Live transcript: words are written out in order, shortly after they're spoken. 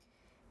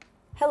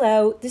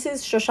Hello, this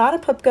is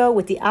Shoshana Pupko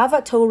with the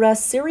Ava Torah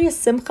Sirius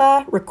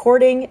Simcha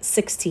recording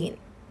 16.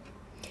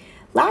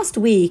 Last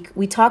week,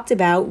 we talked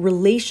about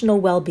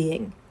relational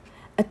well-being,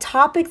 a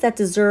topic that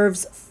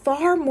deserves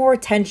far more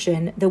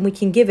attention than we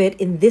can give it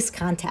in this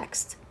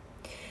context.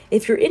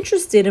 If you're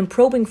interested in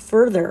probing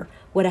further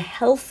what a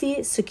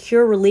healthy,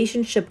 secure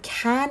relationship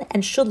can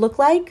and should look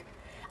like,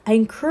 I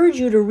encourage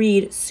you to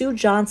read Sue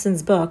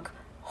Johnson's book,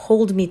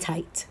 Hold Me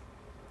Tight.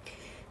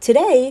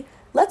 Today,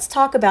 let's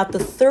talk about the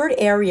third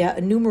area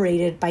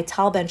enumerated by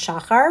Tal Ben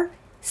Shahar,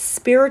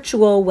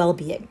 spiritual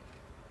well-being.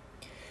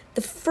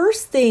 The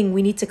first thing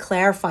we need to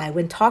clarify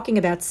when talking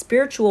about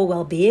spiritual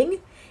well-being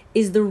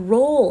is the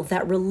role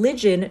that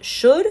religion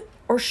should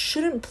or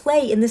shouldn't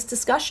play in this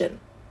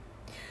discussion.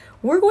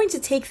 We're going to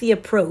take the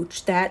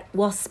approach that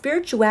while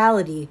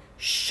spirituality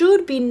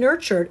should be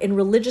nurtured in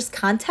religious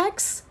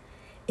contexts,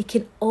 it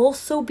can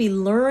also be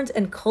learned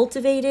and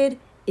cultivated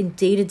in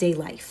day-to-day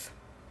life.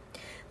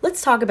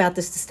 Let's talk about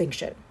this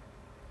distinction.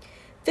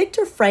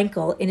 Viktor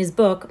Frankl, in his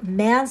book,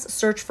 Man's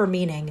Search for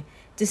Meaning,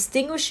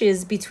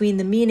 distinguishes between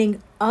the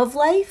meaning of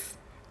life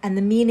and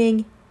the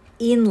meaning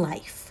in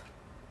life.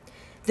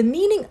 The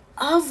meaning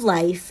of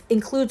life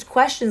includes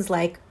questions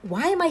like,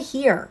 why am I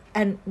here?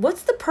 And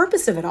what's the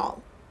purpose of it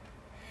all?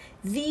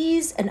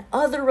 These and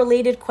other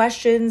related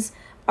questions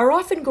are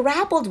often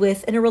grappled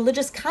with in a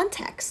religious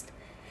context.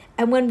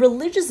 And when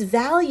religious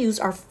values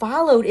are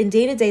followed in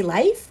day-to-day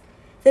life,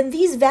 then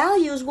these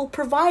values will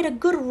provide a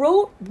good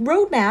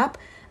roadmap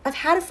of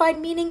how to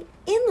find meaning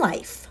in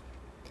life.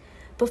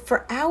 But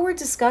for our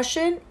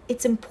discussion,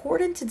 it's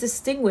important to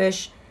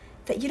distinguish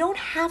that you don't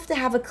have to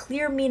have a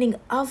clear meaning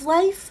of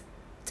life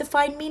to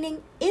find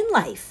meaning in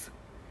life,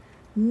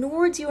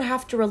 nor do you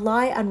have to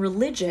rely on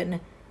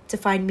religion to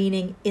find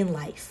meaning in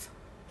life.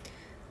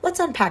 Let's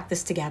unpack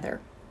this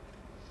together.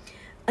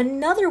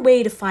 Another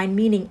way to find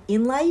meaning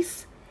in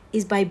life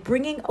is by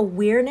bringing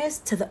awareness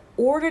to the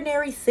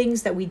ordinary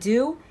things that we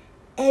do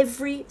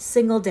every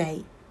single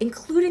day,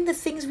 including the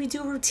things we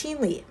do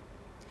routinely.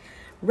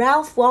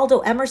 Ralph Waldo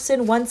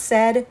Emerson once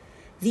said,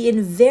 "The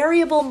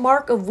invariable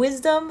mark of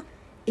wisdom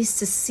is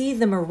to see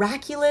the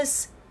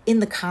miraculous in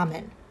the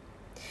common."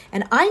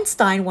 And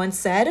Einstein once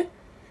said,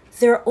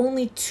 "There are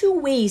only two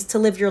ways to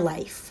live your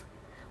life.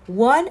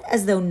 One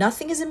as though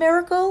nothing is a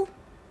miracle,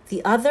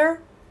 the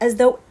other as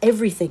though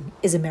everything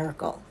is a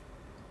miracle."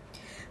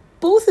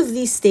 Both of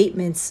these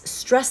statements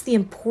stress the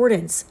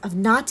importance of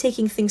not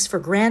taking things for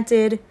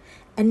granted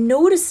and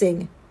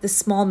noticing the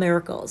small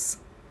miracles.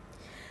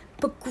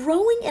 But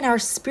growing in our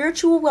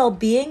spiritual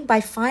well-being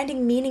by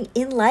finding meaning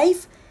in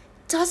life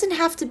doesn't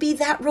have to be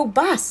that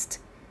robust.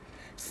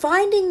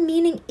 Finding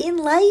meaning in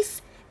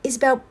life is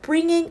about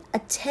bringing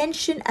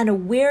attention and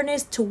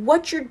awareness to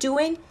what you're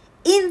doing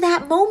in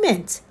that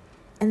moment.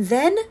 And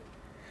then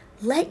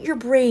let your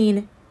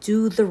brain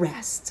do the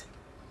rest.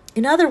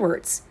 In other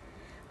words,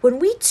 when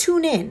we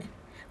tune in,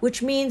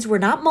 which means we're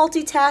not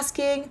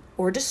multitasking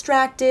or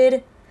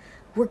distracted,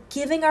 we're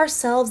giving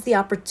ourselves the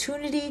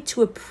opportunity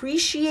to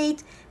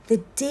appreciate the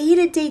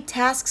day-to-day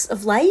tasks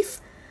of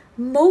life,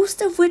 most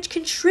of which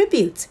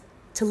contribute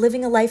to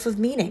living a life of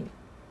meaning.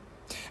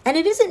 And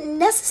it isn't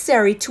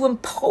necessary to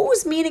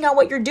impose meaning on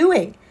what you're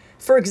doing.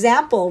 For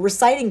example,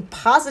 reciting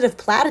positive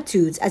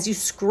platitudes as you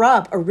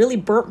scrub a really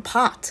burnt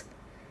pot.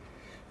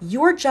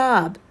 Your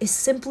job is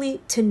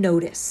simply to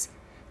notice,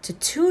 to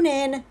tune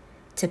in,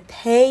 to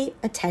pay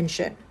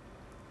attention.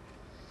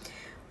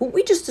 What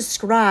we just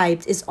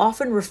described is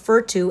often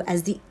referred to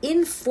as the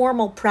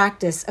informal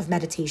practice of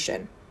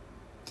meditation.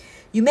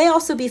 You may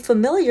also be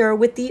familiar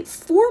with the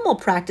formal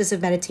practice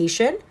of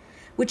meditation,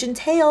 which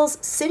entails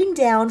sitting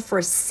down for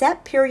a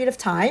set period of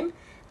time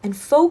and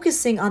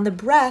focusing on the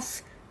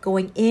breath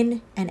going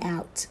in and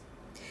out.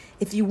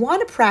 If you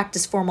want to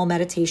practice formal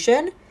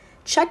meditation,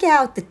 check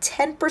out the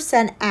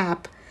 10%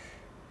 app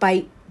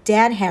by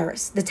Dan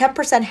Harris, the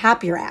 10%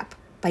 Happier app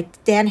by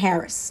Dan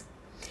Harris.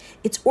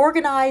 It's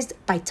organized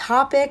by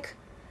topic,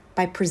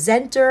 by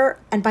presenter,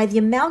 and by the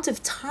amount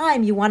of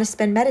time you want to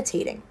spend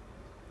meditating.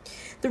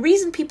 The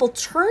reason people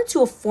turn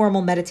to a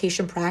formal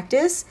meditation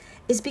practice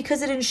is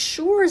because it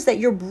ensures that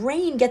your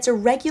brain gets a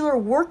regular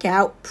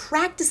workout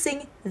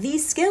practicing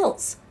these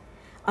skills.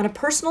 On a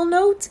personal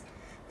note,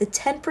 the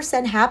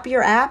 10%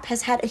 Happier app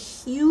has had a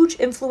huge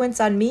influence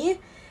on me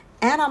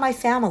and on my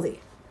family.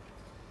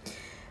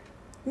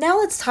 Now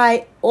let's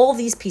tie all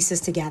these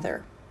pieces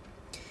together.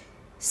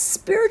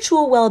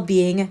 Spiritual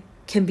well-being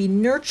can be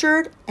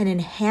nurtured and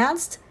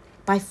enhanced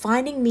by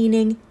finding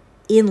meaning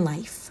in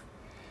life.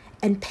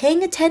 And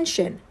paying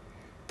attention,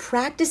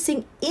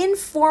 practicing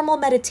informal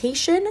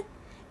meditation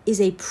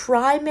is a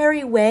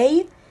primary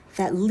way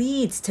that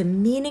leads to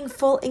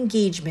meaningful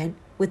engagement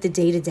with the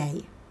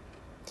day-to-day.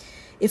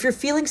 If you're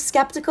feeling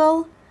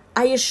skeptical,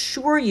 I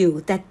assure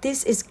you that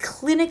this is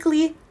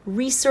clinically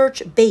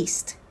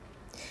research-based.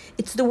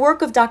 It's the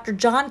work of Dr.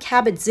 John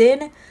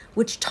Kabat-Zinn,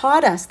 which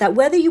taught us that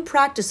whether you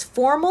practice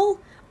formal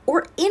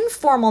or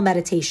informal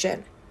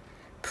meditation,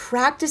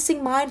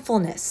 practicing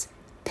mindfulness,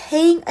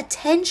 paying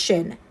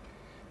attention,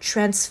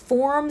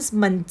 transforms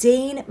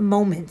mundane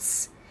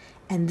moments,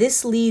 and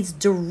this leads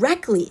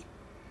directly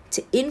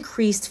to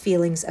increased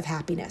feelings of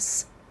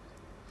happiness.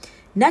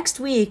 Next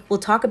week, we'll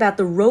talk about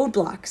the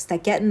roadblocks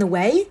that get in the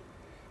way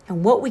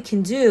and what we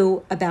can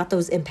do about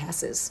those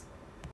impasses.